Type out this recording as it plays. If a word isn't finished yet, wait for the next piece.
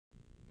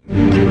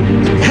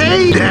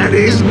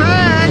Daddy's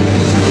back!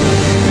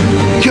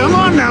 Come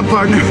on now,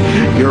 partner.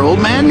 Your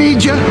old man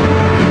needs you.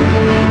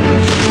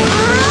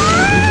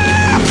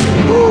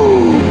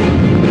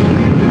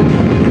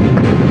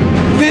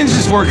 Vin's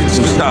just working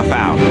some stuff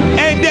out.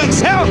 And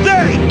it's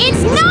healthy!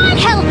 It's not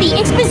healthy!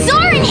 It's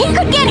bizarre and he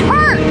could get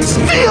hurt!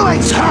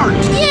 Felix hurt!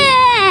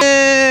 Yeah!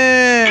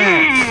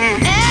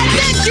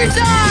 Adventure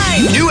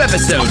Time! New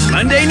episodes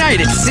Monday night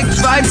at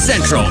 6/5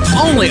 Central,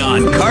 only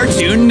on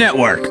Cartoon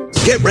Network.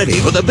 Get ready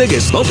for the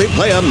biggest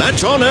multiplayer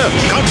match on Earth.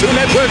 Cartoon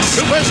Network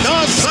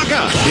Superstar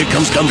Soccer. Here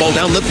comes Gumball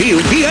down the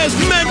field. He has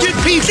magic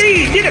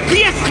PC. Get a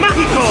PS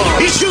Mágico!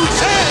 He shoots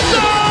and...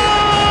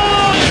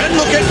 And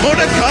look at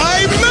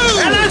Mordecai move!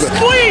 ¡El es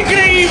muy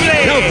increíble!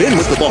 Now Ben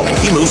with the ball.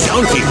 He moves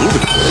downfield.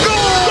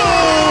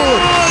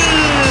 Goal!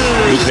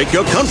 You pick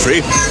your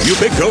country. You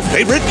pick your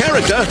favorite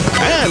character.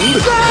 And...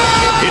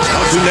 It's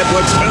Cartoon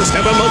Network's first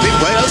ever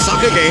multiplayer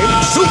soccer game,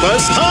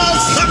 Superstar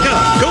Soccer.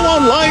 Go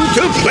online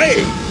to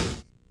play.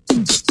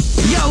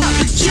 Yo,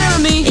 it's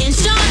Jeremy And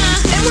Shauna!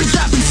 and we're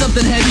dropping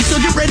something heavy, so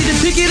get ready to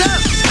pick it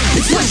up.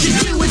 It's what you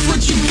do, it's what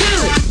you do.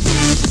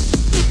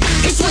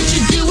 It's what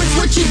you do, it's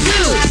what you do.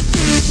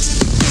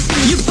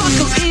 You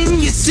buckle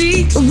in, you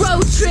see.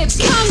 Road trip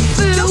kung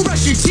fu! Don't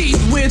brush your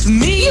teeth with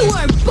me. You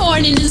weren't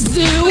born in a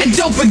zoo! And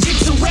don't forget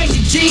to wear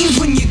your jeans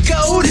when you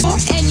go to...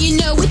 And you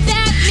know what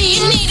that means!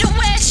 You need to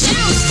wear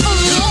shoes,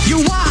 fool!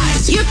 You're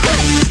wise, You're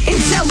quick!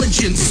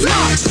 intelligent,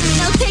 smart.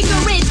 Now take a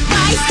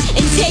advice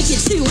and take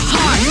it too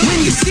hard! When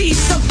you see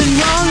something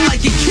wrong,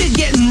 like a kid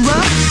getting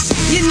rough,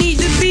 you need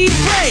to be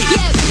brave.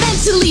 Get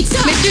mentally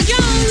tough! Mr.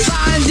 Jones!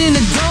 Find an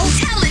adult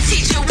Tell a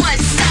teacher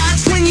what's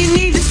up! when you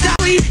need to stop.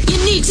 You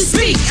need to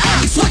speak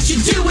up! It's what you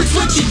do, it's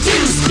what you do.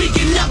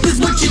 Speaking up is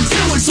what you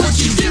do. It's what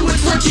you do,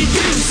 it's what you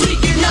do.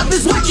 Speaking up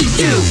is what you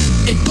do.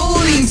 And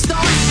bullying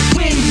starts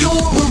when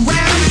you're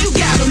around. You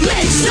gotta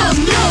make some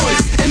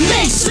noise and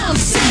make some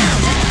sound.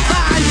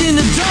 Find an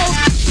adult,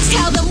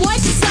 Tell them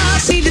what's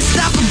up! need to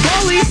stop a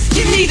bully.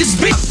 You need to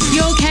speak.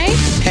 You okay?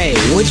 Hey,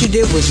 what you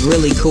did was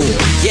really cool.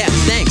 Yeah,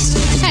 thanks.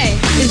 Hey,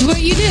 it's what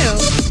you do.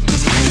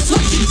 It's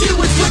what you do,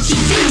 it's what you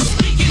do.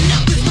 Speaking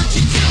up is what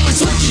you do.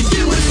 It's what you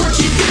do, it's what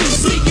you do.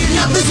 Speaking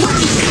up is what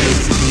you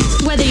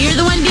do. Whether you're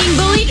the one being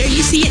bullied or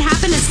you see it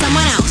happen to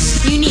someone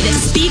else, you need to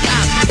speak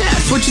up. Yeah,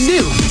 that's what you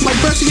do. Like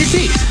brushing your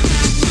teeth.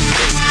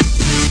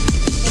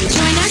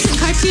 Join us at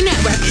Cartoon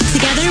Network.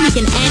 Together we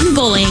can end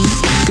bullying.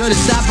 Go to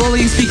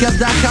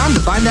stopbullying.speakup.com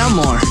to find out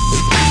more.